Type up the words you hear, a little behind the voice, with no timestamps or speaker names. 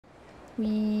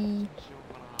A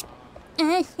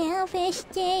selfish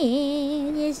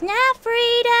deed is not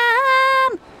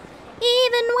freedom,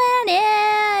 even when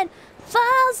it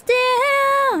falls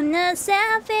down. A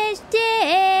selfish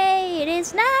deed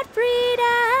is not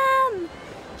freedom,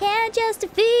 can't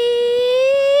justify.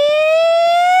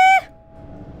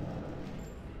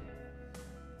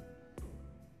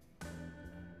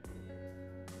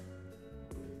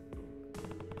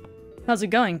 How's it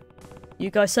going? You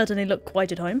guys certainly look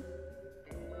quite at home.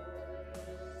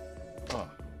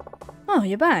 Oh,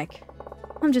 you're back.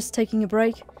 I'm just taking a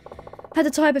break. Had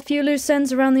to tie up a few loose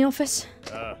ends around the office.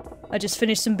 I just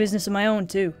finished some business of my own,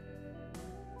 too.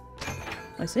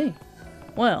 I see.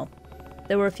 Well,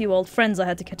 there were a few old friends I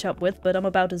had to catch up with, but I'm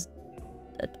about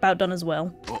done as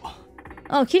well.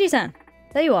 Oh, Kitty-san.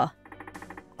 There you are.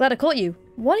 Glad I caught you.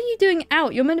 What are you doing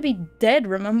out? You're meant to be dead,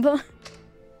 remember?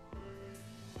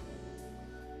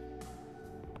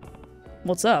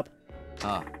 What's up?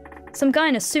 Some guy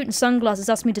in a suit and sunglasses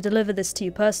asked me to deliver this to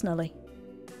you personally.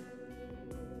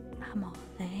 Amon,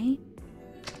 eh?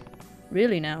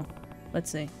 Really now?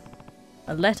 Let's see.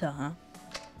 A letter, huh?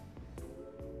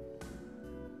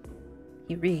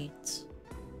 He reads.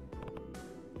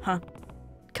 Huh?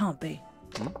 Can't be.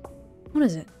 What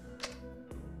is it?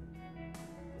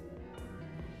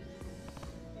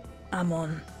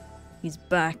 Amon. He's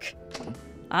back.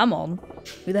 Amon?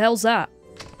 Who the hell's that?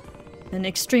 An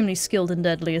extremely skilled and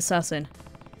deadly assassin.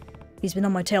 He's been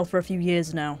on my tail for a few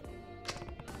years now.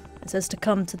 It says to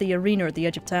come to the arena at the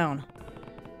edge of town.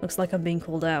 Looks like I'm being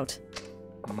called out.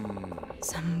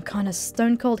 Some kind of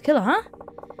stone-cold killer, huh?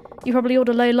 You probably ought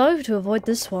to lay low to avoid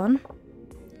this one.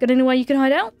 Got anywhere you can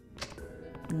hide out?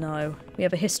 No, we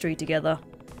have a history together.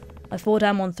 I fought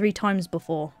Amon 3 times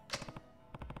before.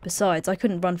 Besides, I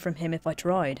couldn't run from him if I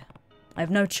tried. I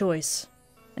have no choice.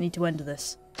 I need to end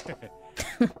this.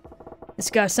 This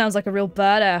guy sounds like a real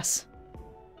badass.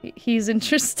 He's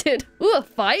interested. Ooh, a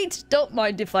fight? Don't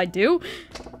mind if I do.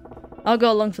 I'll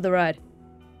go along for the ride.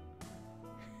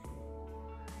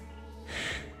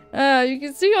 You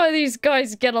can see why these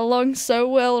guys get along so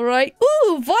well, right?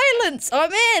 Ooh, violence!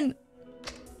 I'm in!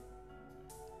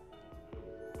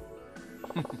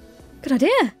 Good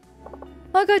idea.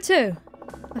 I'll go too.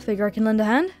 I figure I can lend a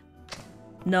hand.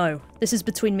 No, this is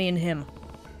between me and him.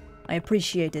 I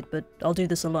appreciate it, but I'll do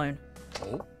this alone.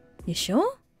 You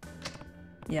sure?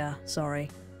 Yeah, sorry.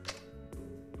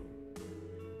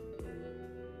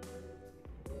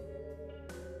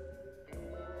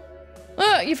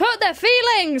 Oh, you've hurt their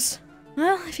feelings!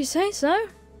 Well, if you say so.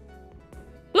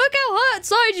 Look how hurt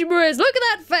Saejima is! Look at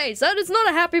that face! That is not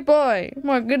a happy boy!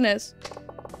 My goodness.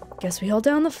 Guess we hold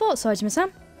down the fort,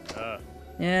 Saejima-san.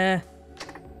 Yeah.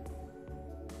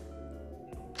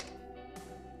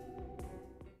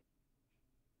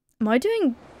 Am I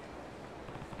doing...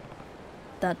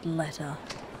 that letter?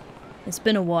 It's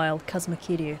been a while,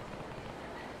 KIryu.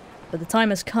 But the time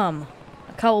has come.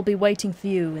 A car will be waiting for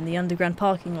you in the underground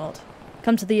parking lot.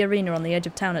 Come to the arena on the edge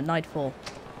of town at nightfall.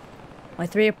 My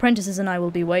 3 apprentices and I will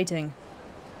be waiting.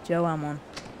 Jo Amon.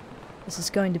 This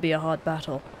is going to be a hard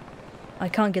battle. I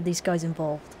can't get these guys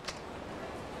involved.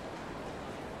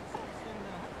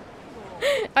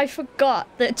 I forgot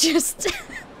that just...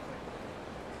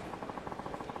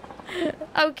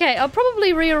 Okay, I'm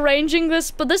probably rearranging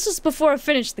this, but this is before I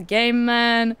finished the game,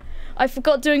 man. I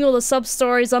forgot doing all the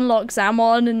sub-stories, unlocks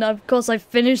Amon, and of course I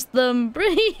finished them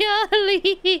pretty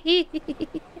early.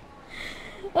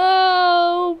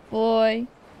 Oh, boy.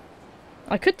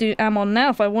 I could do Amon now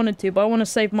if I wanted to, but I want to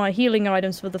save my healing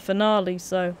items for the finale,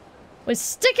 so... we're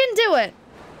sticking to it!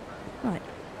 Right.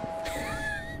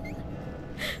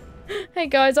 Hey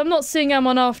guys, I'm not seeing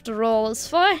Amon after all, it's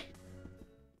fine.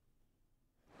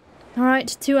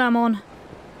 Alright, to Amon.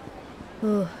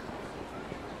 Ugh.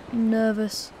 I'm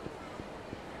nervous.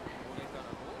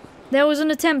 There was an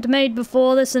attempt made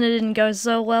before this and it didn't go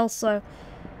so well, so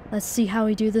let's see how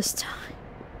we do this time.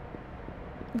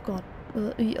 Oh god.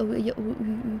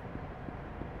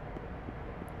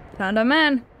 Found our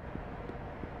man.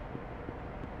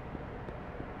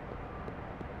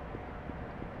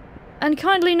 And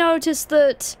kindly notice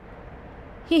that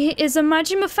he is a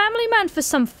Majima family man for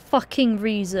some fucking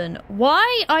reason.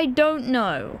 Why? I don't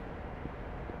know.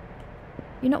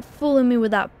 You're not fooling me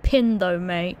with that pin though,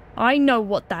 mate. I know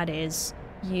what that is.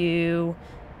 You.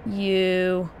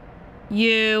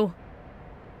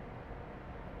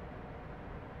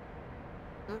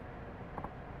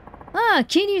 Ah,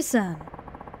 Kiryu-san.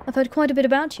 I've heard quite a bit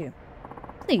about you.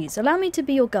 Please, allow me to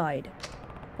be your guide.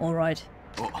 Alright.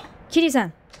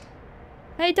 Kiryu-san.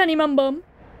 Hey, Tanimura.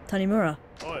 Tanimura.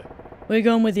 Oi. We're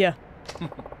going with you.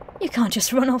 You can't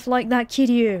just run off like that,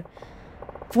 Kiryu.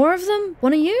 4 of them?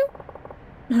 One of you?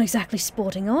 Not exactly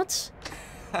sporting odds.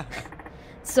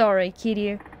 Sorry,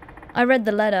 KIryu. I read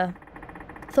the letter.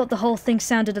 Thought the whole thing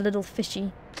sounded a little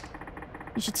fishy.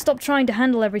 You should stop trying to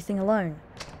handle everything alone.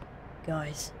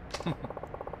 Guys.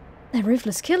 They're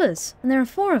ruthless killers, and there are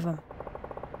 4 of them.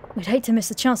 We'd hate to miss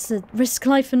the chance to risk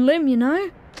life and limb, you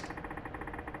know?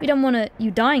 We don't want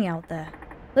you dying out there.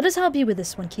 Let us help you with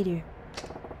this one, KIryu.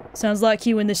 Sounds like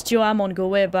you and this Jo Amon go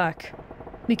way back.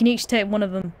 We can each take one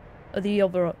of them, or the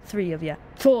other 3 of you.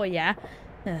 4, yeah?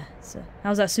 So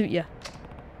how's that suit you?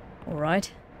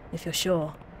 Alright, if you're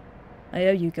sure. I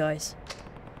owe you guys.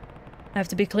 I have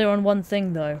to be clear on one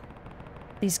thing, though.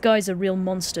 These guys are real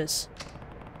monsters.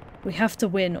 We have to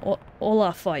win all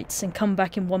our fights and come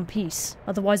back in one piece,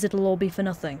 otherwise it'll all be for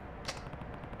nothing.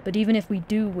 But even if we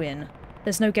do win,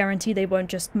 there's no guarantee they won't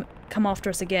just come after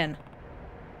us again.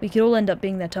 We could all end up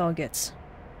being their targets.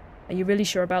 Are you really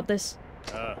sure about this?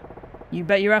 You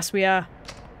bet your ass we are.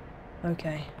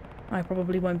 Okay. I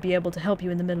probably won't be able to help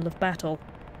you in the middle of battle.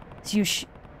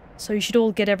 So you should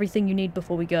all get everything you need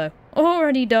before we go.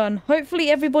 Already done.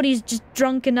 Hopefully everybody's just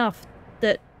drunk enough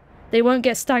that they won't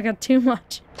get staggered too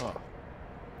much.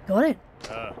 Got it?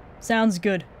 Sounds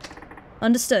good.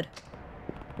 Understood.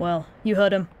 Well, you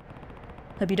heard him.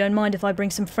 Hope you don't mind if I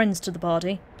bring some friends to the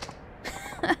party.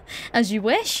 As you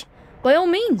wish. By all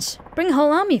means. Bring a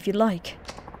whole army if you'd like.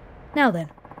 Now then,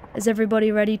 is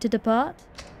everybody ready to depart?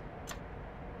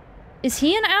 Is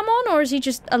he an Amon or is he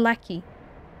just a lackey?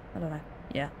 I don't know.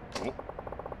 Yeah.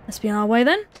 Let's be on our way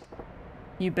then.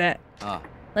 You bet.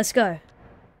 Let's go.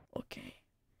 Okay.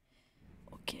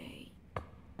 Okay.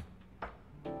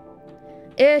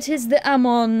 It is the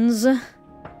Amons.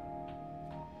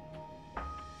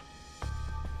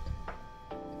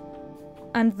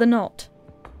 And the knot.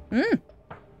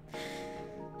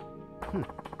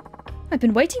 I've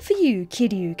been waiting for you,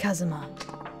 KIryu Kazuma.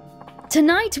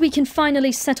 Tonight we can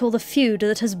finally settle the feud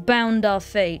that has bound our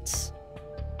fates.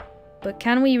 But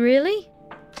can we really?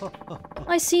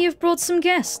 I see you've brought some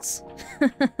guests.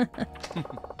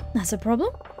 That's a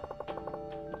problem?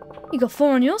 You got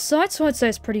 4 on your side, so I'd say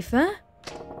it's pretty fair.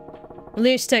 We'll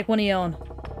each take one of you on.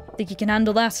 Think you can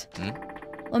handle that?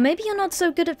 Or maybe you're not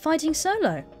so good at fighting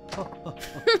solo.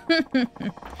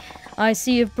 I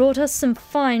see you've brought us some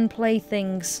fine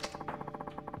playthings.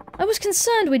 I was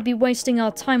concerned we'd be wasting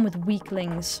our time with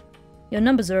weaklings. Your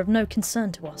numbers are of no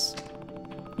concern to us.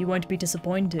 You won't be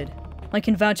disappointed. I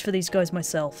can vouch for these guys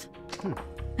myself.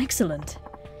 Excellent.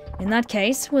 In that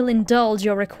case, we'll indulge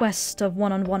your request of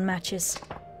one-on-one matches.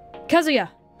 Kazuya!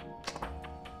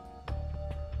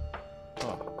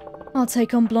 I'll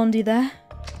take on Blondie there.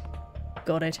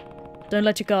 Got it. Don't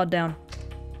let your guard down.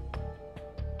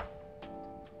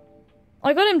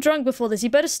 I got him drunk before this, he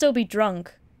better still be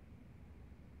drunk.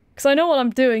 Because I know what I'm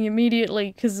doing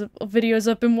immediately, because of videos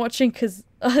I've been watching, because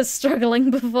I was struggling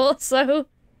before, so...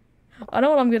 I know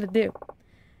what I'm gonna do.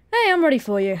 Hey, I'm ready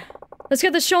for you. Let's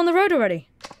get this show on the road already.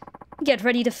 Get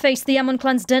ready to face the Amon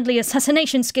clan's deadly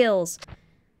assassination skills.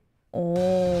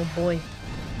 Oh, boy.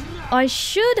 I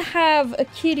should have a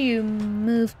KIryu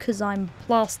move, because I'm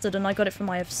plastered, and I got it from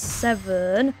my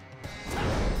F7.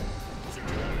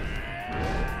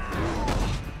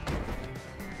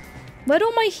 Where'd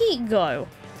all my heat go?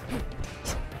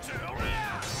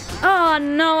 Oh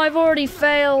no, I've already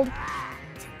failed.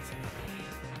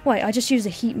 Wait, I just used a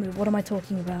heat move. What am I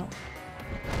talking about?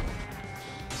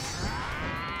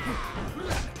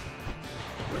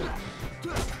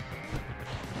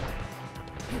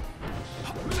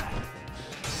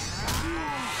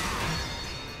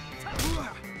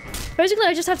 Basically,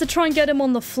 I just have to try and get him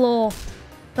on the floor.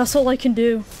 That's all I can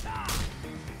do.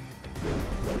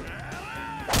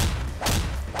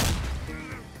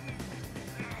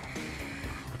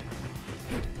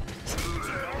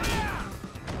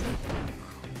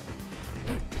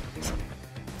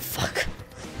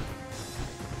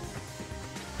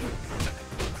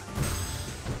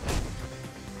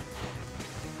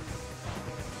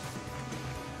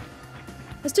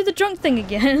 Let's do the drunk thing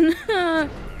again.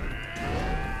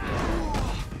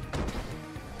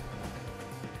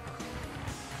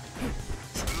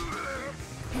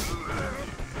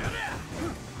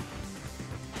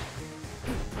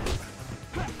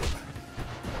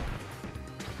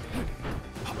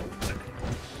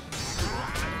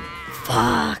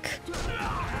 Fuck.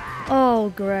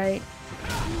 Oh, great.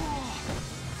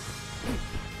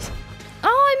 Oh,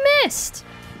 I missed!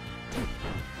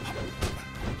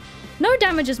 No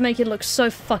damages make it look so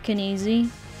fucking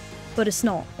easy. But it's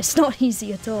not. It's not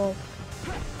easy at all.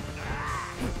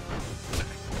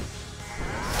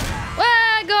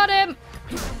 Ah, I got him!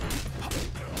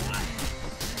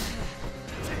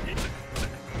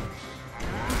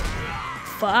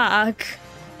 fuck.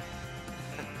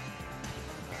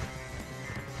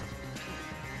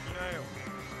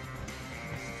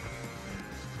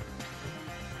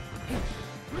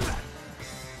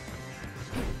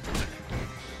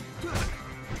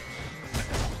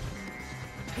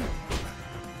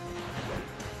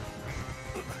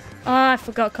 Ah, I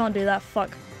forgot, can't do that,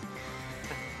 fuck.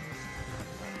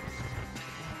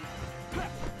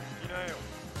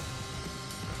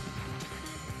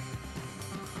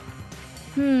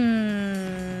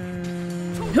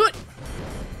 Hoot!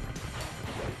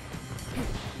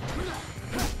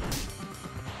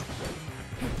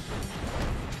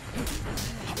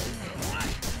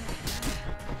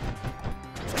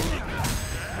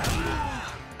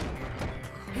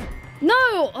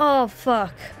 No! Oh,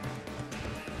 fuck.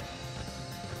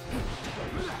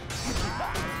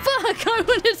 Fuck, I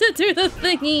wanted to do the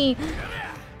thingy.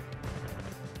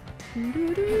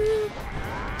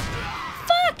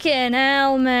 Fucking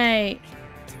hell, mate.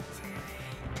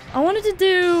 I wanted to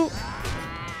do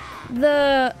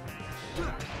the...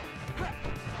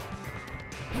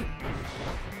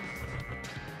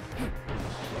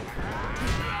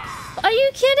 Are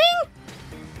you kidding?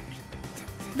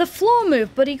 The floor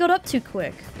move, but he got up too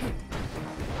quick.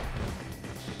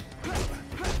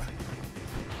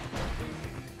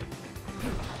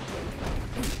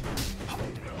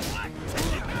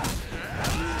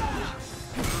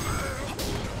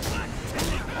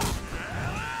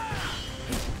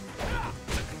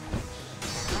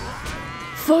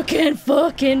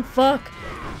 Fucking fuck.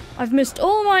 I've missed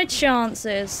all my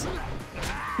chances.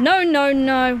 No, no,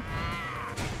 no.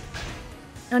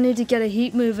 I need to get a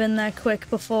heat move in there quick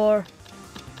before...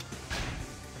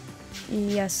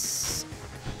 Yes.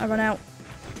 I run out.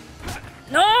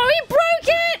 No, he broke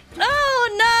it!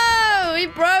 Oh no! He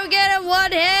broke it in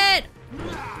one hit!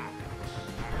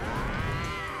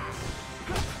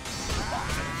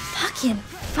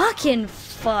 Fucking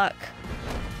fuck.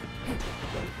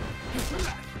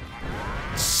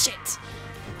 Shit.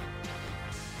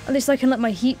 At least I can let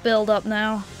my heat build up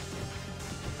now.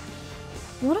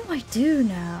 What do I do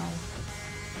now?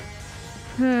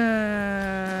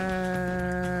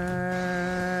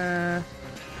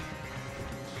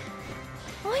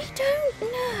 I don't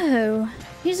know.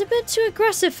 He's a bit too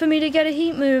aggressive for me to get a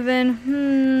heat move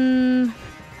in.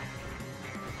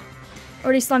 Or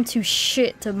at least I'm too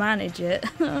shit to manage it.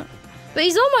 But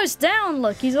he's almost down,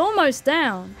 look. He's almost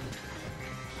down.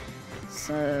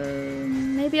 So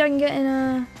maybe I can get in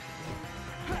a...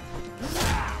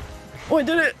 Oh, I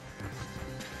did it!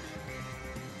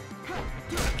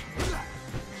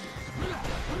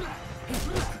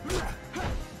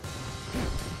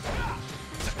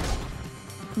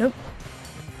 Nope.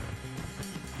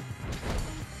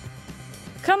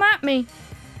 Come at me.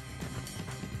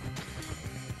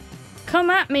 Come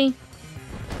at me.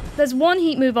 There's one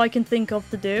heat move I can think of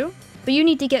to do, but you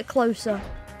need to get closer.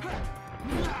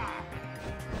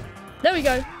 There we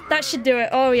go. That should do it.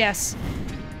 Oh, yes.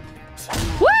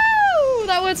 Woo!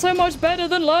 That went so much better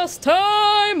than last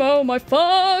time. Oh, my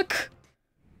fuck.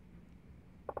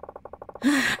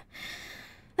 That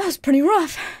was pretty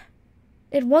rough.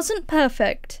 It wasn't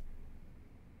perfect.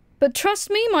 But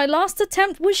trust me, my last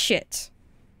attempt was shit.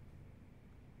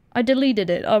 I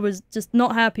deleted it. I was just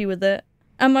not happy with it.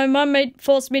 And my mum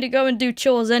forced me to go and do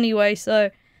chores anyway, so...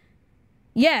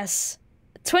 Yes.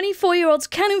 24-year-olds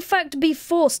can in fact be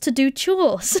forced to do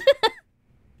chores.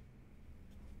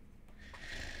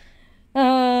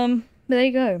 There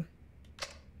you go.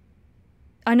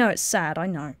 I know it's sad, I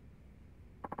know.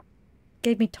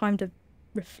 Gave me time to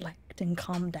reflect and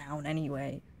calm down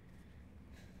anyway.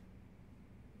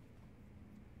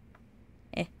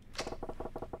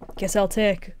 Guess I'll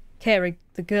take KIryu,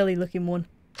 the girly-looking one.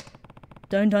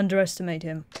 Don't underestimate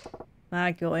him.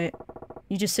 I got it.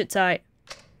 You just sit tight.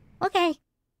 Okay.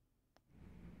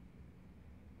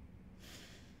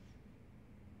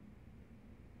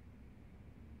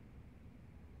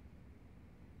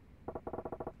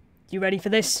 You ready for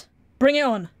this? Bring it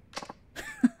on!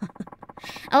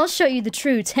 I'll show you the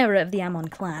true terror of the Amon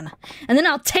clan, and then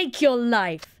I'll take your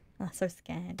life! I'm so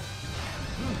scared.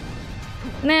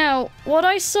 Now, what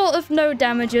I sort of know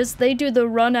damages, they do the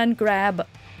run and grab.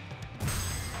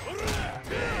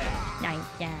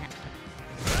 Yeah.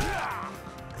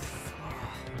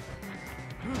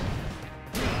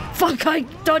 Fuck, I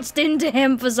dodged into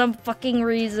him for some fucking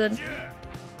reason.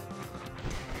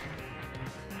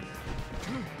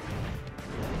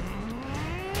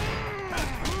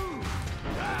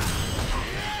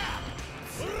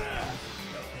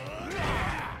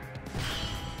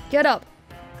 Get up.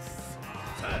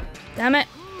 Damn it.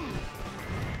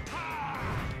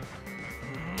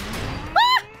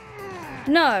 Ah!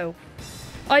 No.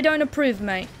 I don't approve,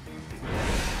 mate.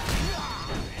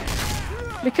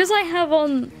 Because I have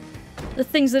on the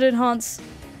things that enhance...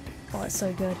 Oh, it's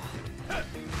so good.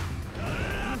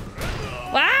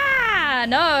 Ah,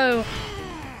 no!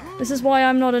 This is why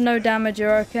I'm not a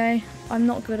no-damager, okay? I'm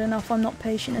not good enough, I'm not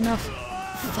patient enough.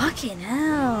 Fucking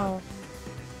hell.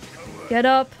 Get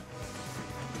up.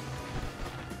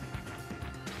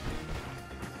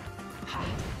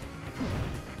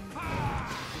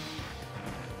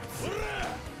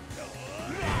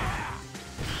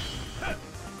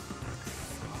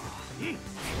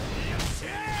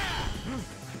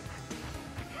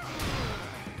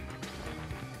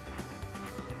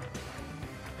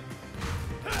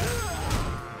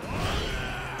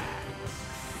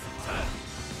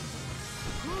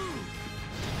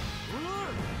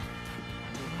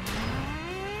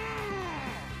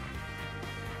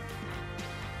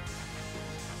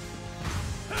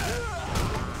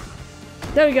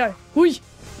 There we go. Hui.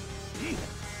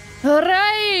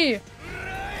 Hooray!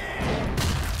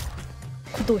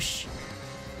 Kudosh.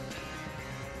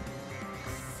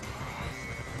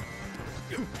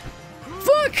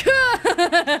 Fuck! No!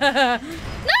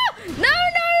 No, no,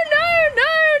 no,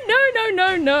 no, no, no,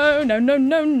 no, no, no, no, no,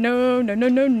 no, no, no, no,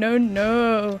 no, no,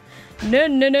 no. No,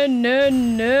 no, no, no,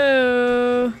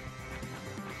 no.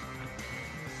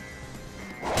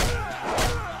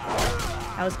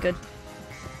 That was good.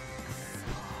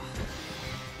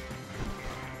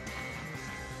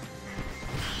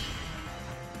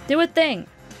 Do a thing.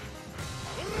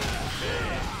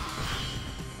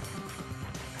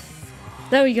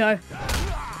 There we go.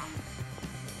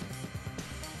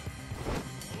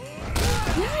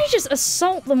 Why don't you just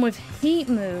assault them with heat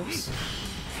moves?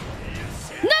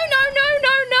 No, no, no,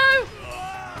 no,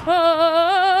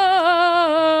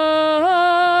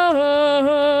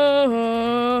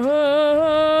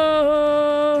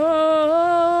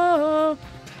 no!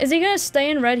 Is he gonna stay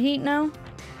in red heat now?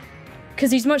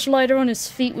 Because he's much lighter on his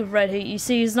feet with red heat. You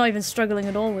see, he's not even struggling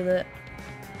at all with it.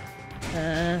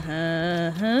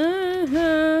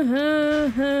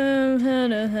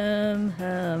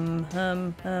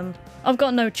 I've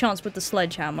got no chance with the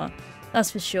sledgehammer. That's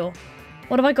for sure.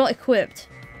 What have I got equipped?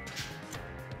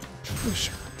 Whoosh.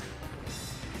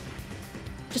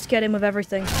 Just get in with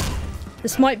everything.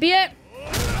 This might be it.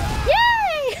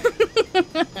 Yay!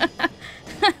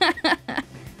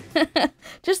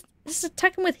 Just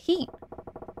attack him with heat.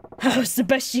 How's the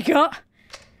best you got?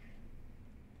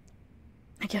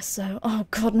 I guess so. Oh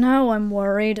god, now I'm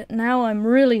worried. Now I'm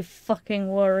really fucking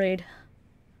worried.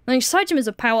 I think Saejima's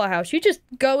a powerhouse. You just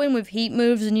go in with heat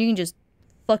moves and you can just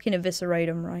fucking eviscerate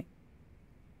him, right?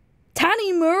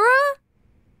 Tanimura?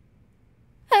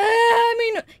 I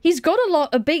mean, he's got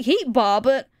a big heat bar,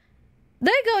 but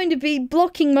they're going to be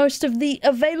blocking most of the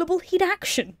available heat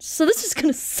action. So this is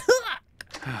gonna suck.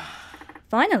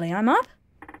 Finally, I'm up.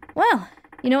 Well,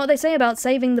 you know what they say about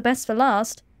saving the best for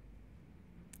last.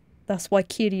 That's why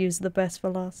KIryu's the best for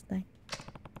last thing.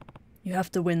 You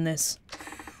have to win this.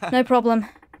 No problem.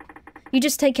 You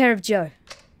just take care of Jo.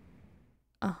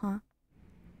 Uh-huh.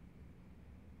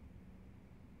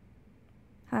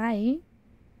 Hi.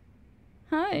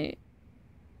 Hi.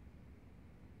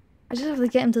 I just have to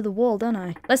get him to the wall, don't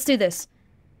I? Let's do this.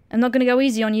 I'm not gonna go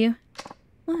easy on you.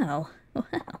 Well.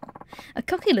 A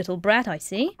cocky little brat, I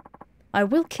see. I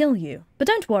will kill you, but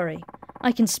don't worry.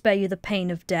 I can spare you the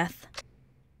pain of death.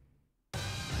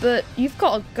 But you've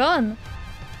got a gun.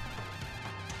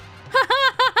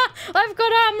 I've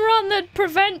got armor on that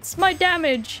prevents my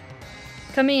damage.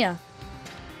 Come here.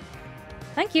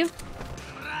 Thank you.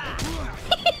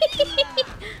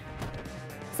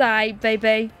 Sigh,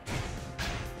 baby.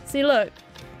 See, look.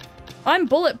 I'm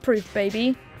bulletproof,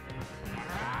 baby.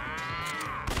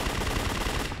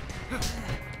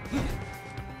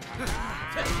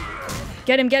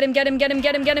 Get him, get him, get him, get him,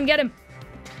 get him, get him, get him.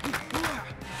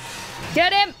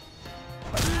 Get him!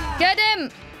 Get him!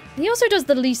 He also does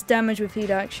the least damage with heat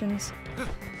actions.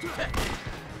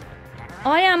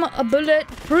 I am a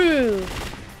bulletproof.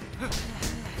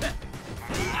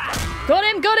 Got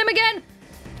him again!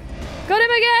 Got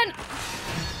him again!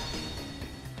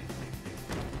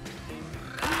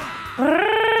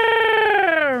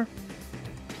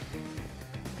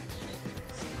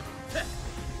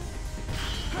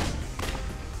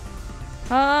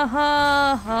 Ha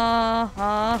ha ha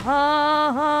ha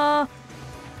ha ha.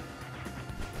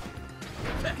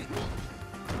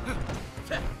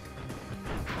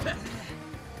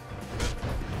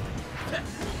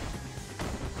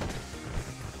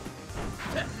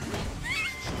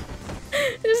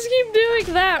 Just keep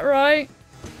doing that, right?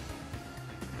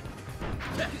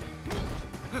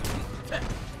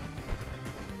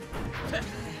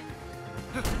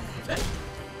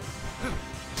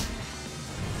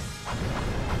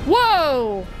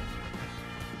 Oh!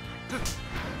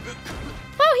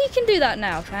 Oh, he can do that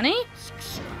now, can he?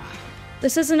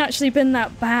 This hasn't actually been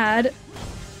that bad.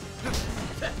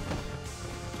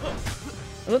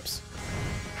 Oops.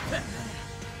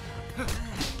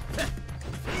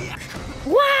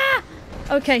 Wah!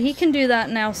 Okay, he can do that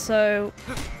now, so...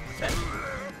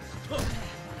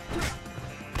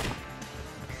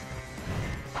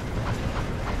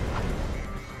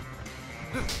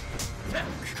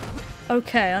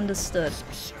 Okay, understood.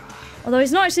 Although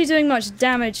he's not actually doing much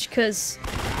damage, cause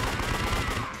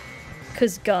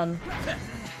gun.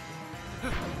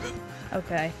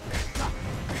 Okay.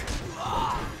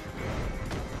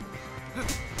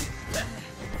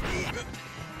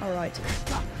 Alright.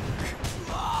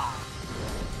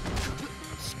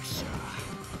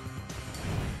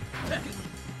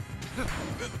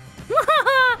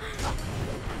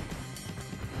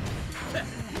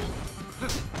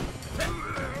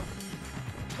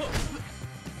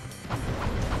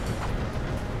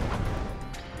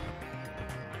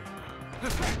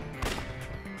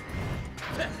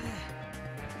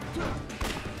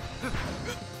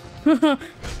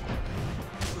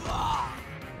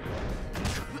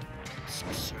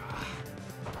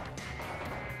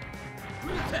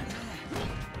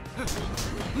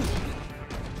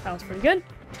 That was pretty good.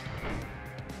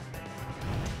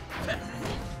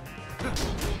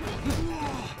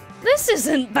 This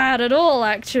isn't bad at all,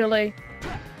 actually.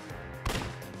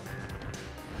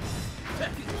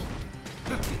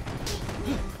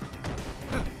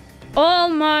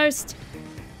 Almost.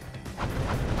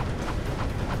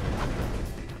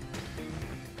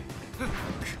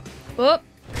 Whoop.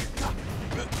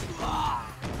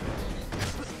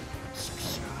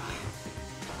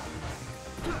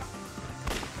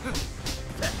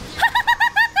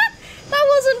 That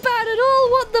wasn't bad at all.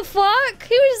 What the fuck?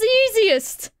 He was the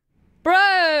easiest.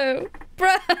 Bro.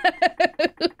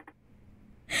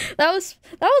 That was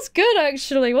good,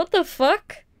 actually. What the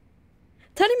fuck?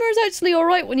 Tanimura's actually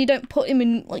alright when you don't put him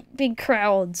in, like, big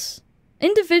crowds.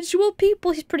 Individual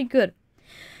people, he's pretty good.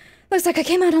 Looks like I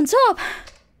came out on top.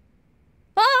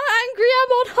 Ah, angry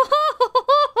Amon!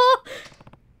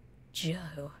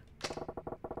 Jo.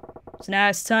 So now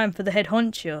it's time for the head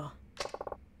honcho.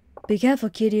 Be careful,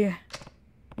 KIryu.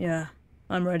 Yeah,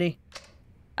 I'm ready.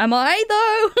 Am I,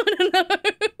 though? I don't know.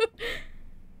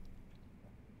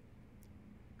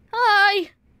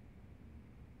 Hi!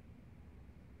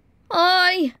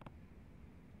 Hi!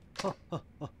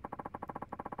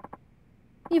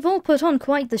 You've all put on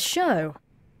quite the show.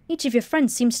 Each of your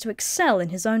friends seems to excel in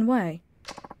his own way.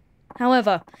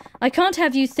 However, I can't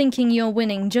have you thinking you're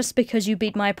winning just because you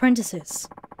beat my apprentices.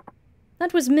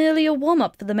 That was merely a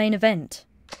warm-up for the main event.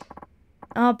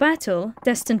 Our battle,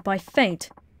 destined by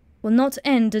fate, will not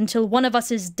end until one of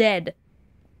us is dead.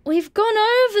 We've gone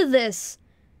over this.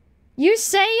 You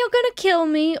say you're gonna kill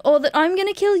me, or that I'm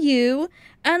gonna kill you,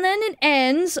 and then it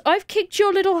ends. I've kicked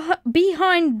your little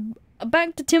behind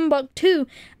back to Timbuktu,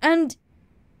 and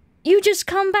you just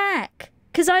come back,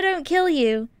 'cause I don't kill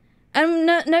you. And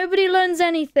nobody learns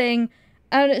anything,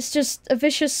 and it's just a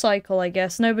vicious cycle, I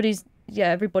guess. Yeah,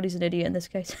 everybody's an idiot in this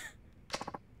case.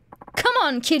 Come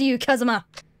on, KIryu Kazuma!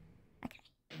 Okay.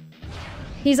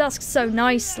 He's asked so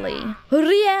nicely.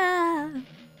 Hurrah!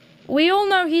 We all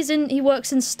know he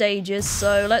works in stages,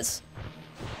 so let's...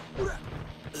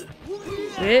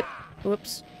 Yep.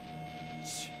 Whoops.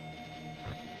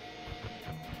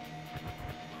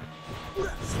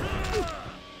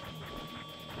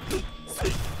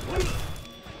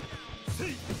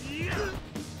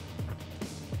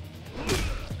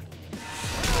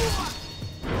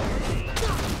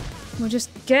 We'll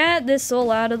just get this all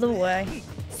out of the way.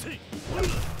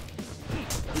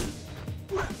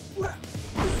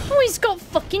 Oh, he's got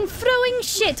fucking throwing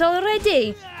shit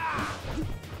already!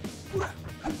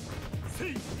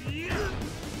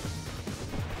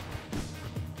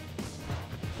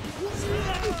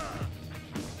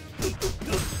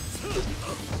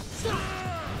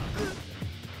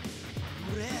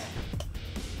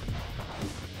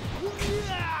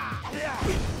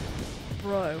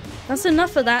 Bro, that's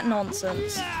enough of that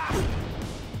nonsense.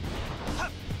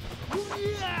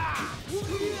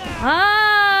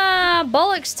 Ah,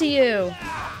 bollocks to you.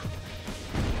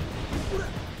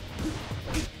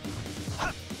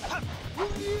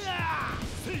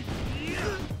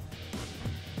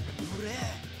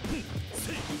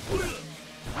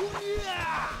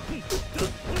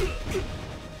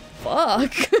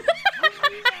 Fuck.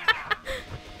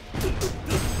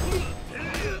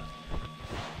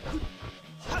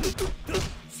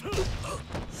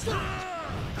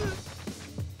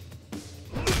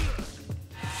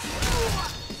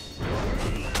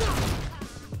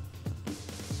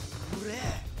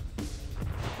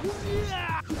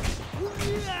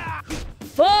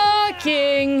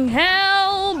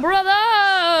 hell,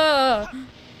 brother!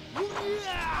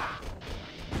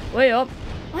 Way up.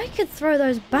 I could throw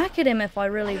those back at him if I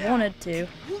really wanted to.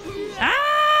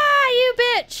 Ah, you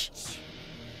bitch!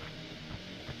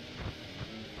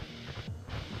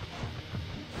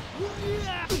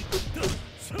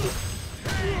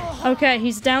 Okay,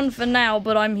 he's down for now,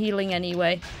 but I'm healing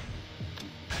anyway.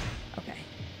 Okay.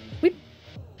 Whip.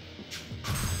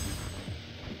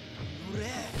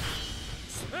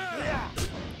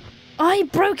 I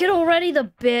broke it already, the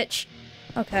bitch!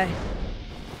 Okay.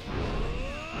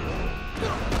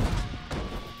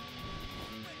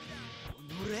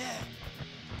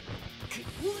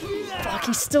 Fuck,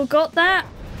 he's still got that?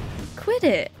 Quit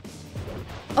it.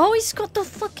 Oh, he's got the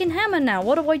fucking hammer now.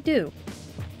 What do I do?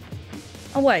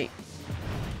 Oh, wait.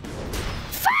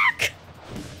 Fuck!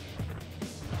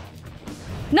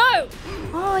 No!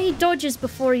 Oh, he dodges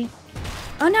before he...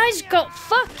 Oh, now he's got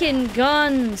fucking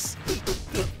guns.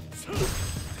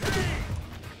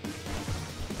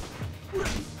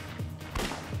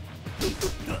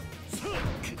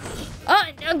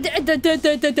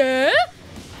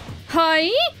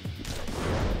 Hi?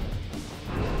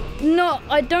 No,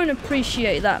 I don't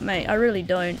appreciate that, mate. I really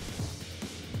don't.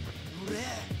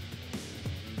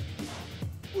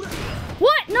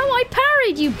 What? No, I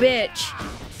parried, you bitch.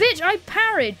 Bitch, I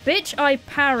parried. Bitch, I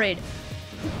parried.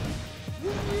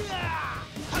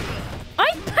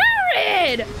 I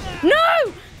parried!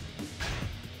 No!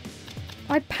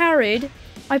 I parried.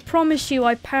 I promise you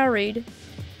I parried.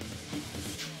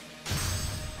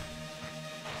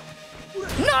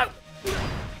 No!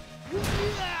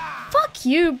 Fuck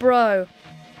you, bro.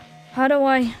 How do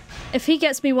I... If he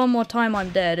gets me one more time, I'm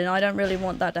dead, and I don't really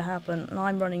want that to happen, and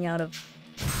I'm running out of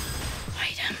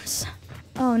items.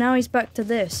 Oh, now he's back to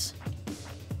this.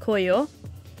 KIryu.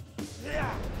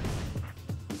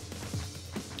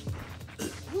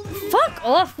 Fuck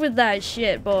off with that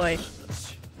shit, boy.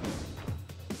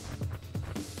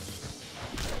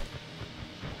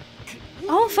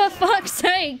 Oh, for fuck's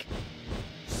sake.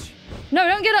 No,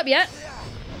 don't get up yet.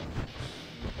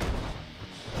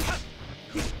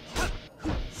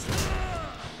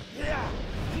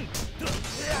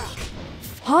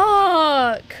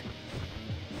 Fuck.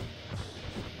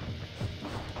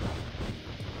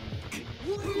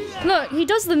 Look, he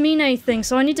does the Mine thing,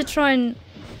 so I need to try and...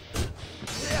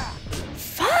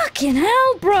 Fucking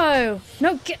hell, bro!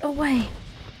 No, get away.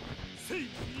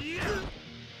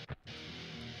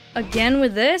 Again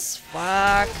with this?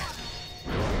 Fuck.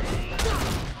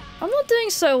 I'm not doing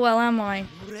so well, am I?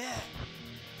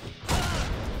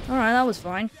 Alright, that was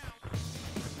fine.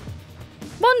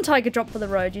 One tiger drop for the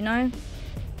road, you know?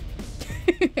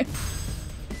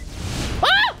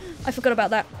 Ah! I forgot about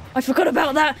that. I forgot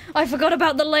about that. I forgot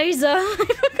about the laser. I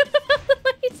forgot about the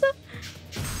laser.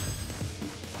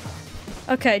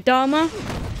 Okay, Dharma.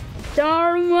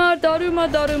 Dharma,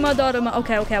 Daruma, Daruma, Daruma.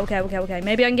 Okay.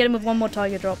 Maybe I can get him with one more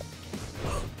tiger drop.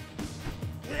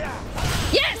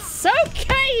 Yes!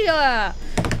 Okay!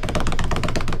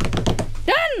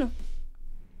 Done!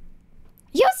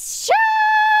 Yes!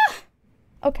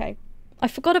 Okay. I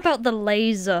forgot about the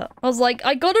laser. I was like,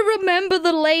 I gotta remember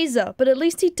the laser, but at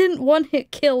least he didn't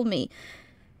one-hit kill me.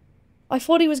 I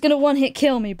thought he was gonna one-hit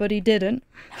kill me, but he didn't.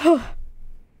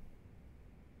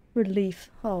 Relief.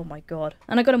 Oh my god.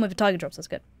 And I got him with the tiger drops, that's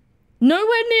good.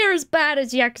 Nowhere near as bad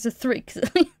as Yakuza 3.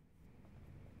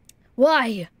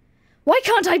 Why? Why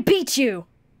can't I beat you?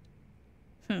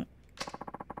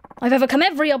 I've overcome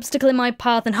every obstacle in my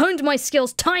path and honed my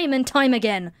skills time and time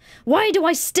again. Why do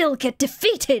I still get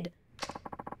defeated?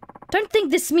 Don't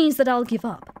think this means that I'll give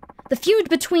up. The feud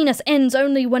between us ends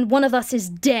only when one of us is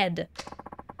dead.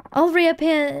 I'll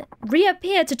reappear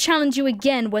to challenge you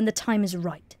again when the time is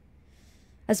right.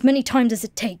 As many times as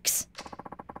it takes.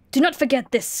 Do not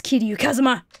forget this, KIryu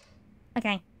Kazuma.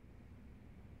 Okay.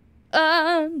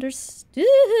 Understood.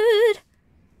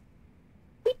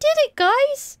 We did it,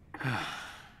 guys.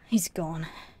 He's gone.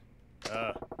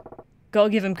 Gotta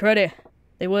give him credit.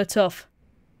 They were tough.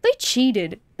 They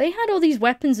cheated. They had all these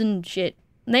weapons and shit.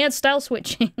 And they had style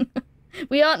switching.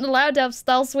 We aren't allowed to have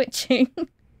style switching.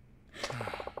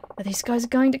 Are these guys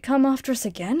going to come after us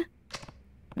again?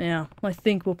 Yeah, I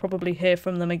think we'll probably hear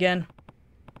from them again.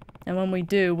 And when we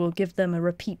do, we'll give them a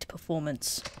repeat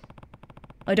performance.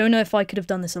 I don't know if I could have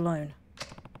done this alone.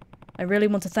 I really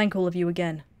want to thank all of you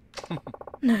again.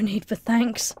 No need for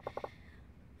thanks.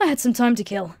 I had some time to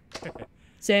kill.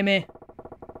 Same here.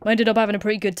 I ended up having a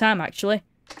pretty good time, actually.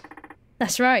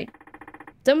 That's right.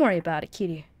 Don't worry about it,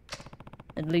 KIryu.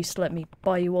 At least let me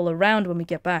buy you all around when we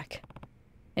get back.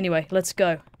 Anyway, let's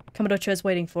go. Kamadocho's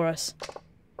waiting for us.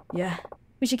 Yeah,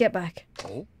 we should get back.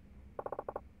 Oh?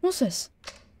 What's this?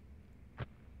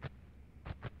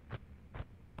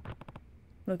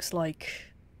 Looks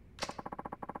like...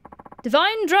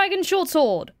 Divine Dragon Short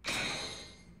Sword!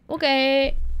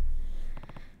 Okay.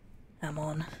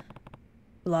 Amon.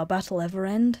 Will our battle ever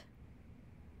end?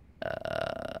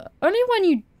 Only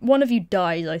when one of you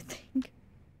dies, I think.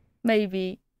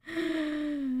 Maybe.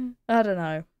 I don't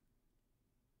know.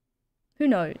 Who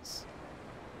knows?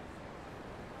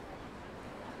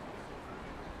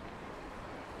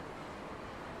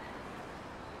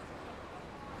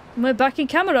 We're back in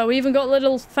camera. We even got a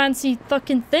little fancy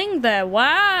fucking thing there.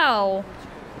 Wow!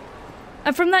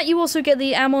 And from that you also get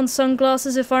the Amon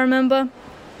sunglasses, if I remember.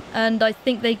 And I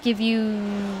think they give you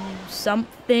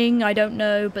something. I don't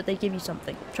know, but they give you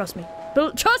something. Trust me.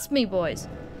 Trust me, boys!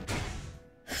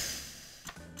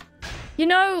 You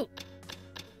know...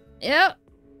 Yeah.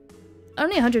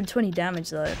 Only 120 damage,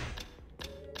 though.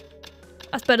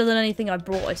 That's better than anything I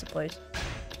brought, I suppose.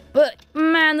 But,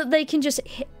 man, that they can just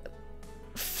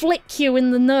flick you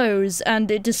in the nose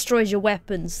and it destroys your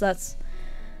weapons. That's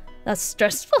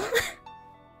stressful.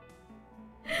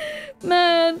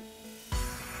 Man.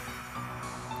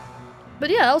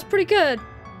 But yeah, that was pretty good.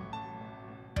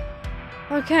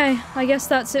 Okay, I guess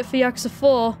that's it for Yakuza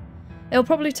 4. It'll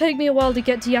probably take me a while to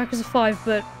get to Yakuza 5,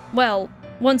 but, well,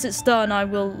 once it's done, I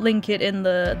will link it in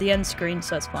the end screen,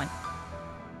 so that's fine.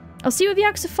 I'll see you with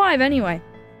Yakuza 5 anyway.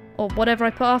 Or whatever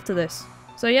I put after this.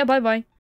 So yeah, bye-bye.